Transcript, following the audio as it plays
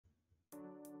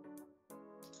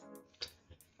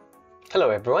Hello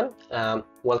everyone,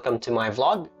 welcome to my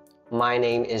vlog. My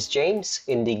name is James,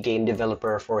 indie game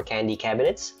developer for Candy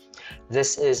Cabinets.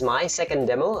 This is my second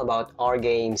demo about our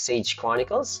game Sage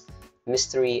Chronicles,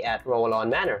 Mystery at Roalon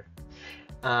Manor.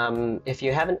 If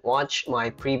you haven't watched my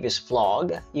previous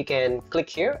vlog, you can click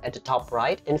here at the top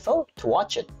right info to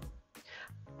watch it.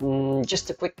 Just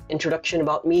a quick introduction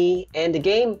about me and the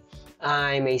game.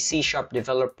 I'm a C#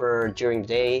 developer during the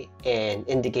day and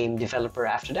indie game developer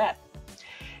after that.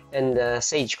 And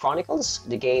Sage Chronicles,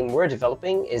 the game we're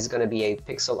developing, is going to be a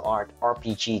pixel art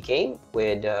RPG game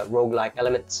with roguelike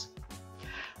elements.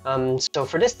 So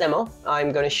for this demo,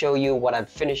 I'm going to show you what I've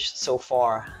finished so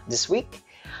far this week.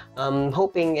 I'm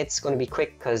hoping it's going to be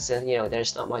quick because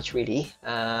there's not much really.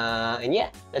 And yeah,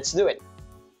 let's do it.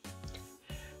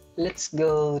 Let's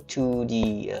go to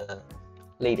the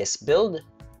latest build.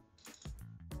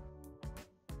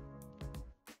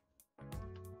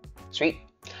 Sweet.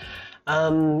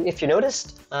 If you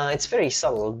noticed, it's very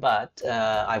subtle, but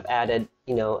I've added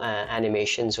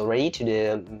animations already to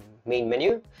the main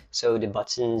menu. So the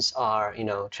buttons are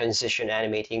transition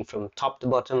animating from top to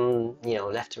bottom,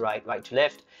 left to right, right to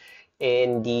left,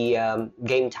 and the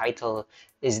game title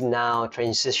is now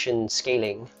transition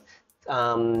scaling.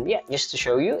 Yeah, just to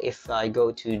show you, if I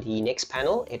go to the next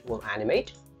panel, it will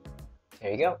animate. There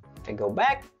you go. If I go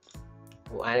back,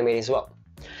 it will animate as well.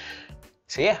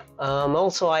 So yeah,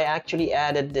 also I actually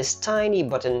added this tiny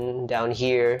button down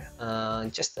here,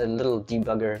 just a little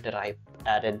debugger that I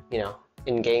added,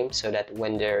 in game, so that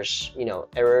when there's,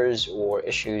 errors or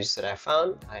issues that I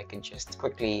found, I could just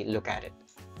quickly look at it.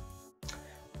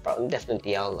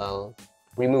 Definitely I'll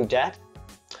remove that.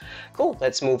 Cool,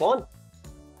 let's move on.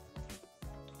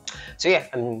 So yeah,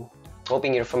 I'm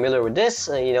hoping you're familiar with this,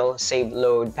 save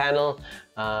load panel.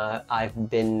 I've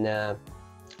been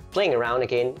playing around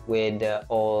again with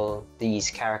all these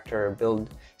character build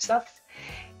stuff,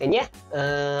 and yeah,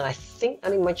 I think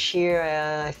nothing much here.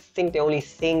 I think the only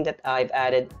thing that I've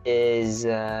added is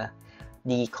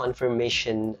the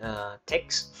confirmation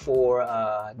text for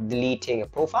deleting a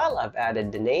profile. I've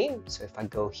added the name, so if I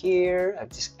go here, I've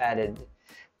just added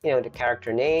the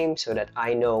character name so that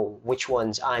I know which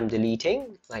ones I'm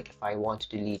deleting. Like if I want to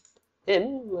delete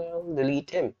him, well, delete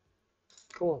him.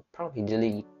 Cool, probably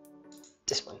delete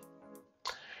this one.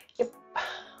 Yep,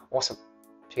 awesome.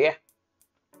 So yeah,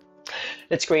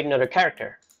 let's create another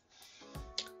character.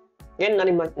 Again,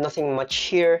 nothing much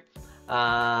here.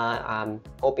 I'm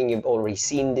hoping you've already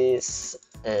seen this.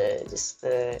 Just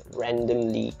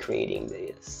randomly creating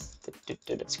this.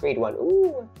 Let's create one.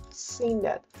 Ooh, I've seen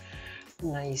that.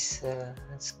 Nice.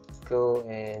 Let's go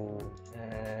and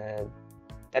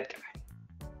that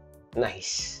guy.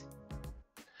 Nice.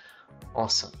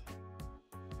 Awesome.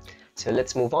 So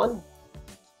let's move on.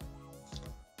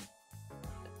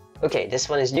 Okay, this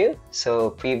one is new. So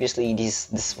previously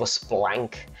this was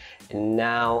blank, and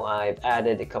now I've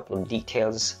added a couple of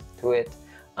details to it.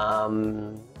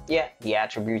 Yeah, the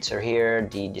attributes are here.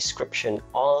 The description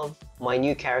of my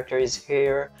new character is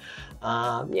here.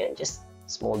 Yeah, just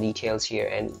small details here.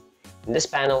 And in this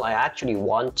panel, I actually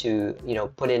want to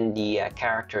put in the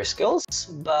character skills,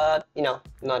 but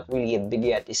not really a big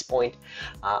at this point.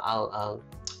 I'll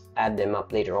add them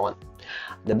up later on.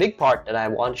 The big part that I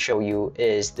want to show you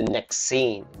is the next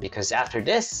scene, because after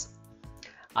this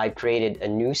I created a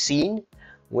new scene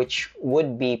which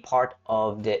would be part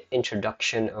of the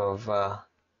introduction of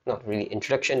not really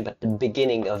introduction, but the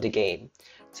beginning of the game.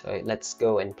 So let's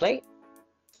go and play.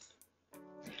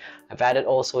 I've added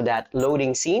also that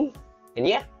loading scene, and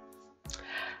yeah,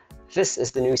 this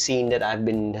is the new scene that I've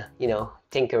been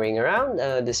tinkering around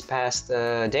this past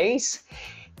days.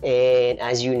 And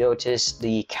as you notice,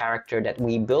 the character that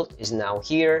we built is now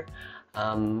here.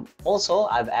 Also,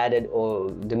 I've added all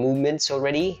the movements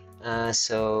already,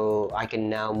 so I can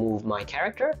now move my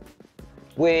character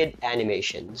with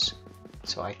animations.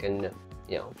 So I can,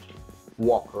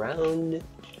 walk around,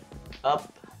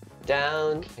 up,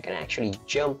 down. I can actually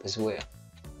jump as well.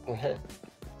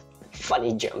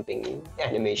 Funny jumping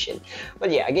animation.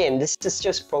 But yeah, again, this is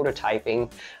just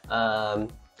prototyping.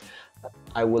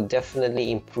 I will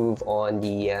definitely improve on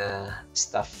the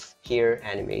stuff here,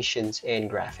 animations and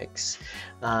graphics,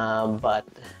 but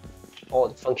all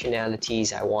the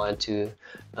functionalities I want to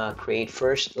create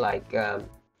first, like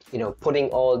putting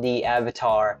all the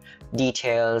avatar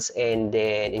details and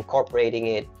then incorporating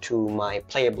it to my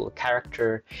playable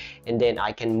character, and then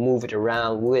I can move it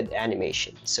around with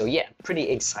animation. So yeah, pretty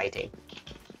exciting.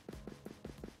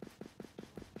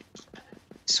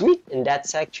 Sweet, and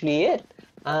that's actually it.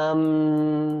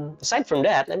 Aside from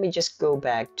that, let me just go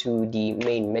back to the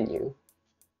main menu.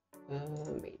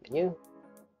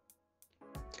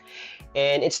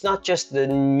 And it's not just the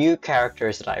new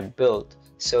characters that I built.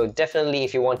 So definitely,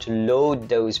 if you want to load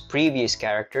those previous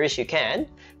characters, you can.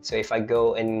 So if I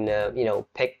go and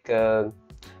pick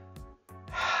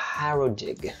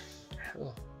Harrowdig,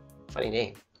 oh, funny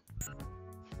name.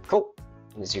 Cool.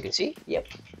 As you can see, yep,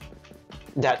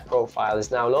 that profile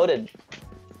is now loaded.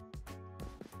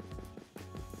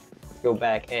 Go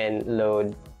back and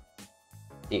load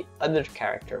the other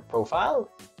character profile.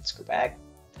 Let's go back.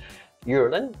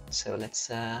 Roalon. So let's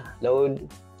load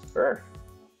her.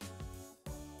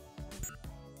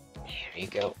 There you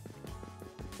go.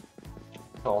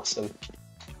 Awesome.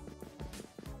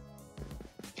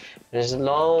 There's a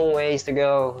long ways to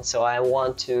go, so I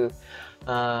want to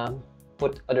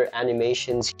put other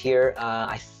animations here.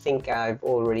 I think I've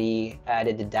already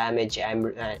added the damage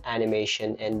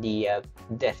animation and the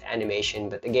death animation,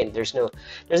 but again, there's no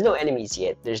enemies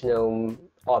yet. There's no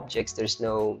objects. There's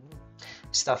no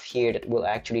stuff here that will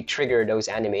actually trigger those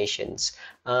animations.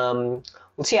 We'll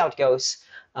see how it goes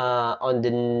on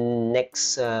the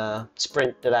next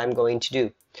sprint that I'm going to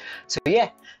do. So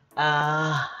yeah,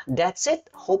 that's it.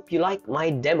 Hope you like my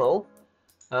demo.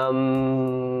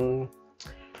 Oh,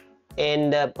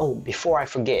 before I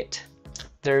forget,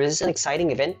 there is an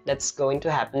exciting event that's going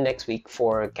to happen next week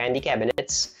for Candy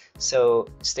Cabinets. So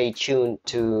stay tuned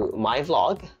to my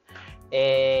vlog,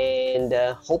 and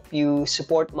hope you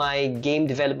support my game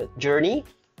development journey.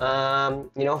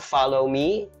 Follow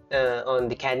me on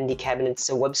the Candy Cabinets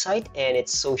website and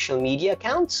its social media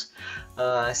accounts.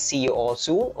 See you all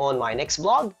soon on my next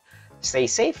vlog. Stay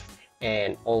safe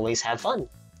and always have fun.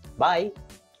 Bye!